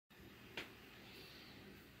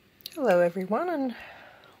Hello everyone, and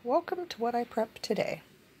welcome to what I prep today.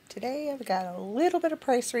 Today I've got a little bit of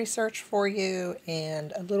price research for you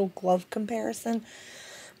and a little glove comparison.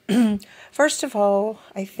 First of all,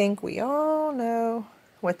 I think we all know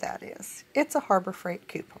what that is. It's a Harbor Freight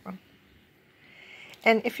coupon.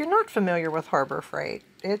 And if you're not familiar with Harbor Freight,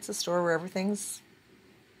 it's a store where everything's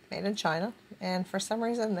made in China, and for some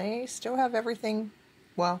reason they still have everything,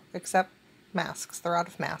 well, except masks. They're out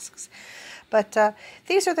of masks. But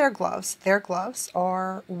these are their gloves. Their gloves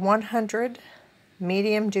are 100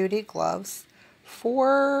 medium-duty gloves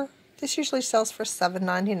this usually sells for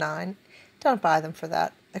 $7.99. Don't buy them for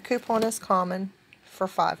that. The coupon is common for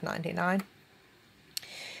 $5.99.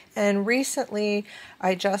 And recently,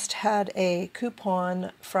 I just had a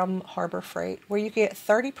coupon from Harbor Freight where you get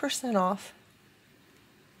 30% off,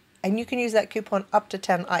 and you can use that coupon up to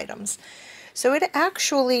 10 items. So it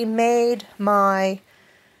actually made my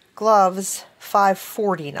gloves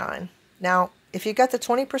 $5.49. Now, if you got the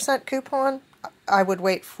 20% coupon, I would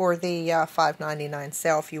wait for the $5.99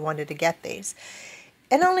 sale if you wanted to get these.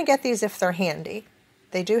 And only get these if they're handy.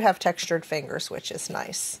 They do have textured fingers, which is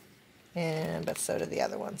nice. But so do the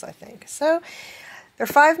other ones, I think. So they're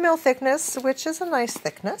 5 mil thickness, which is a nice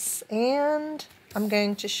thickness. And I'm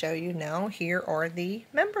going to show you now. Here are the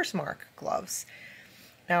Members Mark gloves.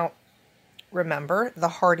 Now, remember, the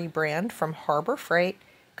Hardy brand from Harbor Freight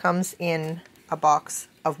comes in a box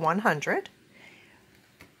of 100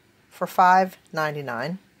 for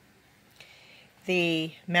 $5.99.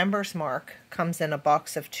 The Members Mark comes in a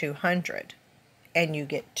box of 200, and you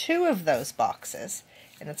get 2 of those boxes,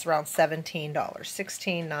 and it's around $17,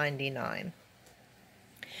 $16.99.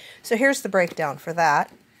 So here's the breakdown for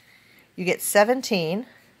that. You get 17,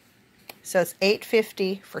 so it's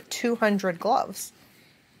 $8.50 for 200 gloves.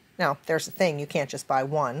 Now, there's the thing, you can't just buy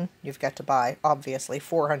one. You've got to buy, obviously,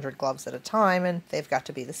 400 gloves at a time, and they've got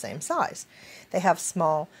to be the same size. They have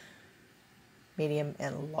small, medium,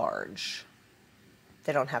 and large.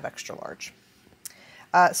 They don't have extra large.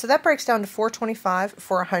 So that breaks down to $4.25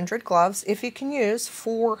 for 100 gloves, if you can use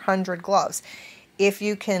 400 gloves. If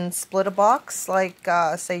you can split a box, like,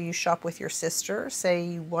 say you shop with your sister,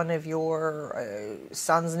 say one of your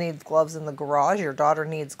sons needs gloves in the garage, your daughter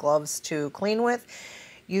needs gloves to clean with,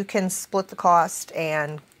 you can split the cost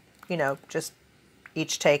and, just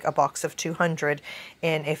each take a box of 200.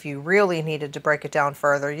 And if you really needed to break it down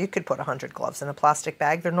further, you could put 100 gloves in a plastic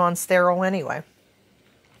bag. They're non-sterile anyway.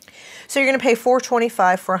 So you're going to pay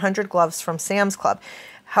 $4.25 for 100 gloves from Sam's Club.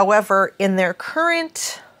 However, in their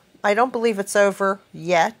current, I don't believe it's over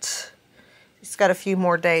yet. It's got a few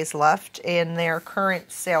more days left. In their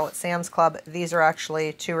current sale at Sam's Club, these are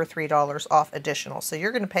actually $2 or $3 off additional. So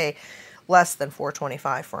you're going to pay less than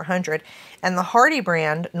 $4.25 for 100. And the Hardy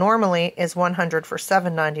brand normally is 100 for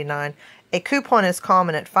 $7.99. A coupon is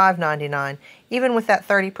common at $5.99. Even with that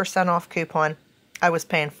 30% off coupon, I was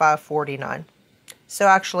paying $5.49. So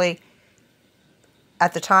actually,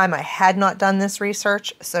 at the time, I had not done this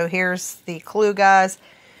research. So here's the clue, guys.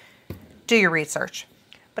 Do your research.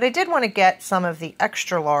 But I did want to get some of the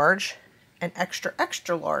extra large and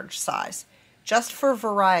extra large size, just for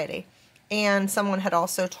variety. And someone had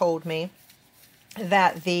also told me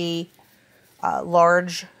that the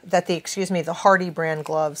Hardy brand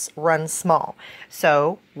gloves run small.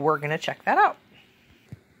 So we're going to check that out.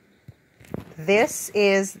 This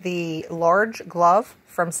is the large glove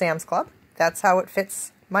from Sam's Club. That's how it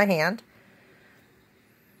fits my hand.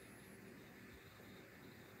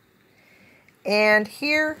 And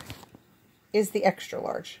here is the extra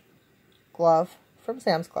large glove from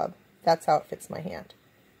Sam's Club. That's how it fits my hand.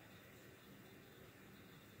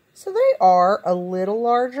 So they are a little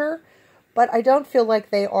larger, but I don't feel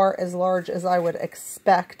like they are as large as I would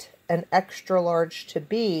expect an extra large to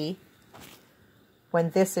be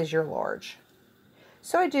when this is your large.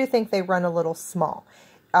 So I do think they run a little small.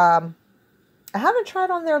 I haven't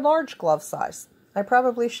tried on their large glove size. I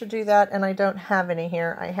probably should do that, and I don't have any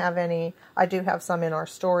here. I do have some in our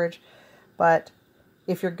storage, but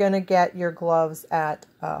if you're going to get your gloves at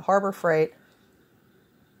Harbor Freight,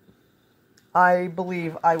 I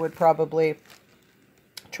believe I would probably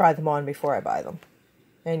try them on before I buy them.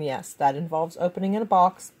 And yes, that involves opening in a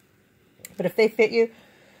box. But if they fit you,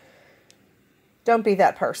 don't be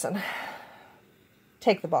that person.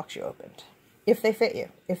 Take the box you opened. If they fit you.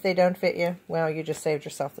 If they don't fit you, well, you just saved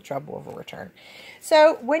yourself the trouble of a return.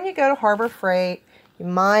 So when you go to Harbor Freight, you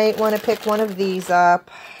might want to pick one of these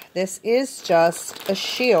up. This is just a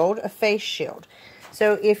shield, a face shield.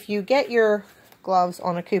 So if you get your gloves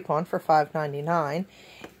on a coupon for $5.99,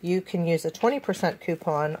 you can use a 20%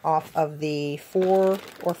 coupon off of the $4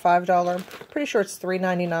 or $5, pretty sure it's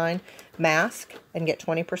 $3.99 mask, and get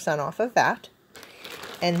 20% off of that.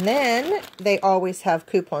 And then they always have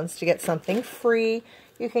coupons to get something free.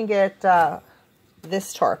 You can get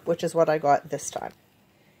this tarp, which is what I got this time.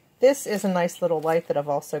 This is a nice little light that I've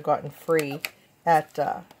also gotten free at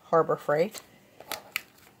Harbor Freight.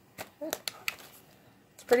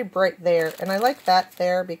 It's pretty bright there, and I like that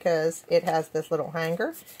there because it has this little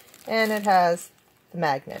hanger, and it has the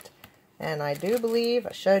magnet. And I do believe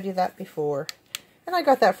I showed you that before. And I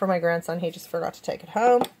got that for my grandson. He just forgot to take it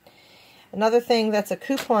home. Another thing that's a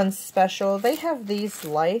coupon special, they have these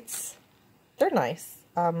lights. They're nice.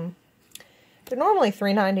 They're normally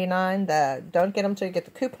 $3.99. Don't get them till you get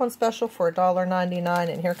the coupon special for $1.99.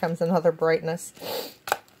 And here comes another brightness.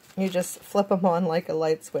 You just flip them on like a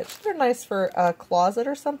light switch. They're nice for a closet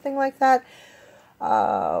or something like that,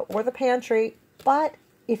 or the pantry. But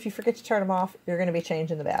if you forget to turn them off, you're going to be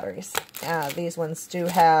changing the batteries. These ones do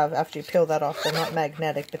have, after you peel that off, they're not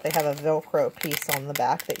magnetic, but they have a Velcro piece on the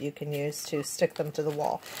back that you can use to stick them to the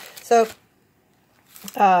wall. So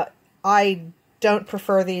I don't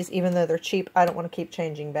prefer these, even though they're cheap. I don't want to keep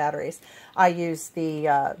changing batteries. I use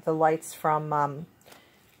the lights from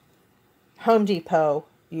Home Depot.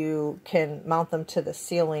 You can mount them to the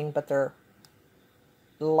ceiling, but they're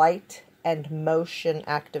light and motion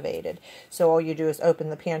activated. So all you do is open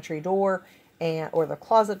the pantry door or the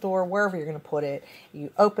closet door, wherever you're going to put it.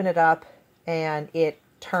 You open it up and it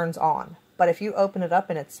turns on. But if you open it up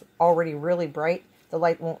and it's already really bright, the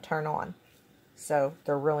light won't turn on. So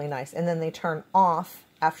they're really nice. And then they turn off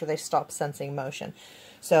after they stop sensing motion.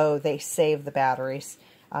 So they save the batteries.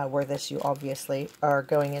 Where this, you obviously are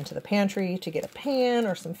going into the pantry to get a pan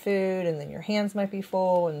or some food, and then your hands might be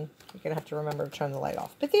full, and you're going to have to remember to turn the light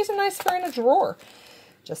off. But these are nice for in a drawer.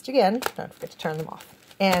 Just again, don't forget to turn them off.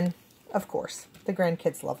 And, of course, the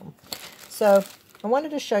grandkids love them. So, I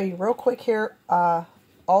wanted to show you real quick here.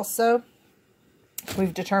 Also,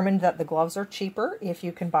 we've determined that the gloves are cheaper if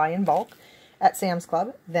you can buy in bulk at Sam's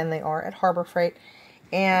Club than they are at Harbor Freight,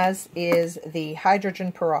 as is the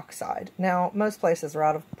hydrogen peroxide. Now, most places are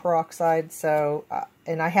out of peroxide, so,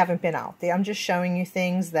 and I haven't been out. I'm just showing you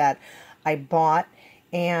things that I bought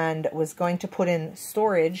and was going to put in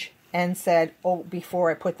storage and said, oh,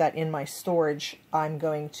 before I put that in my storage, I'm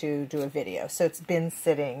going to do a video. So it's been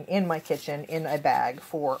sitting in my kitchen in a bag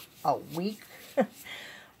for a week or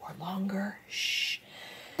longer. Shh.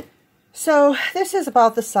 So this is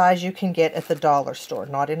about the size you can get at the dollar store.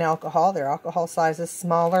 Not in alcohol. Their alcohol size is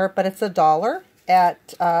smaller, but it's $1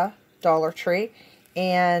 at Dollar Tree.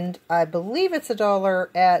 And I believe it's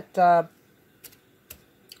 $1 at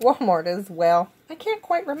Walmart as well. I can't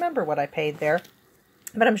quite remember what I paid there,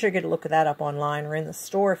 but I'm sure you get to look that up online or in the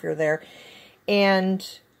store if you're there. And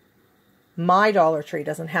my Dollar Tree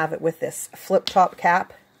doesn't have it with this flip-top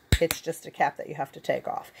cap. It's just a cap that you have to take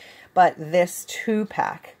off. But this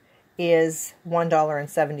 2-pack is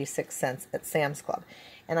 $1.76 at Sam's Club.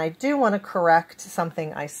 And I do want to correct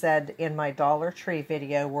something I said in my Dollar Tree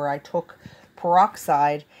video where I took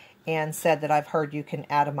peroxide and said that I've heard you can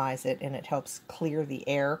atomize it and it helps clear the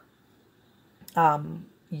air.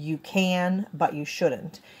 You can, but you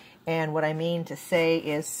shouldn't. And what I mean to say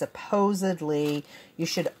is supposedly you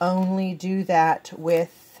should only do that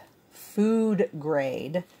with food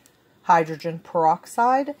grade hydrogen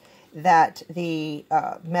peroxide. That the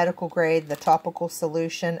medical grade, the topical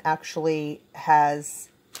solution, actually has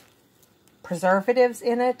preservatives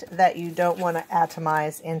in it that you don't want to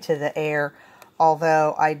atomize into the air,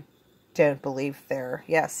 although I don't believe they're,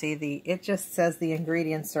 yeah, see, it just says the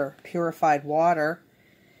ingredients are purified water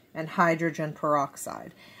and hydrogen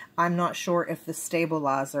peroxide. I'm not sure if the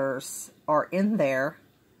stabilizers are in there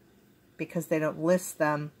because they don't list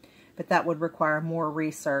them, but that would require more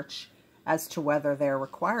research as to whether they're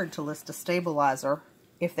required to list a stabilizer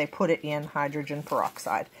if they put it in hydrogen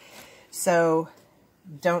peroxide. So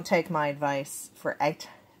don't take my advice for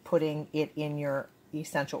putting it in your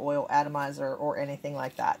essential oil atomizer or anything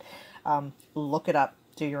like that. Look it up,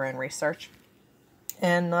 do your own research.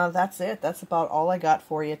 And that's it. That's about all I got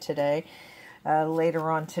for you today.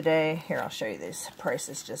 Later on today, here I'll show you these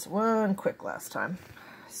prices just one quick last time.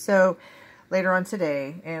 So later on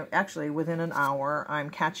today, and actually within an hour, I'm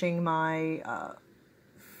catching my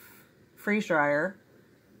freeze dryer.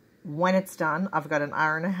 When it's done, I've got an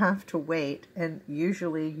hour and a half to wait, and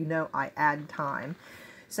usually, you know, I add time.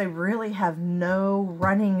 So I really have no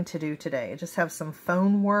running to do today. I just have some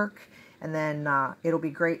phone work, and then it'll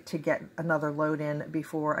be great to get another load in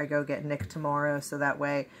before I go get Nick tomorrow, so that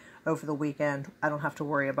way over the weekend I don't have to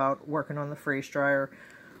worry about working on the freeze dryer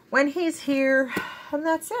when he's here. And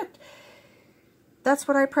that's it. That's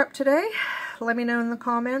what I prepped today. Let me know in the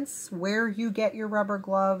comments where you get your rubber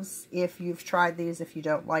gloves, if you've tried these, if you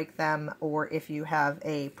don't like them, or if you have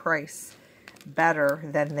a price better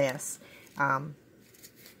than this.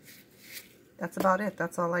 That's about it.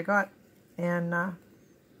 That's all I got. And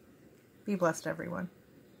be blessed, everyone.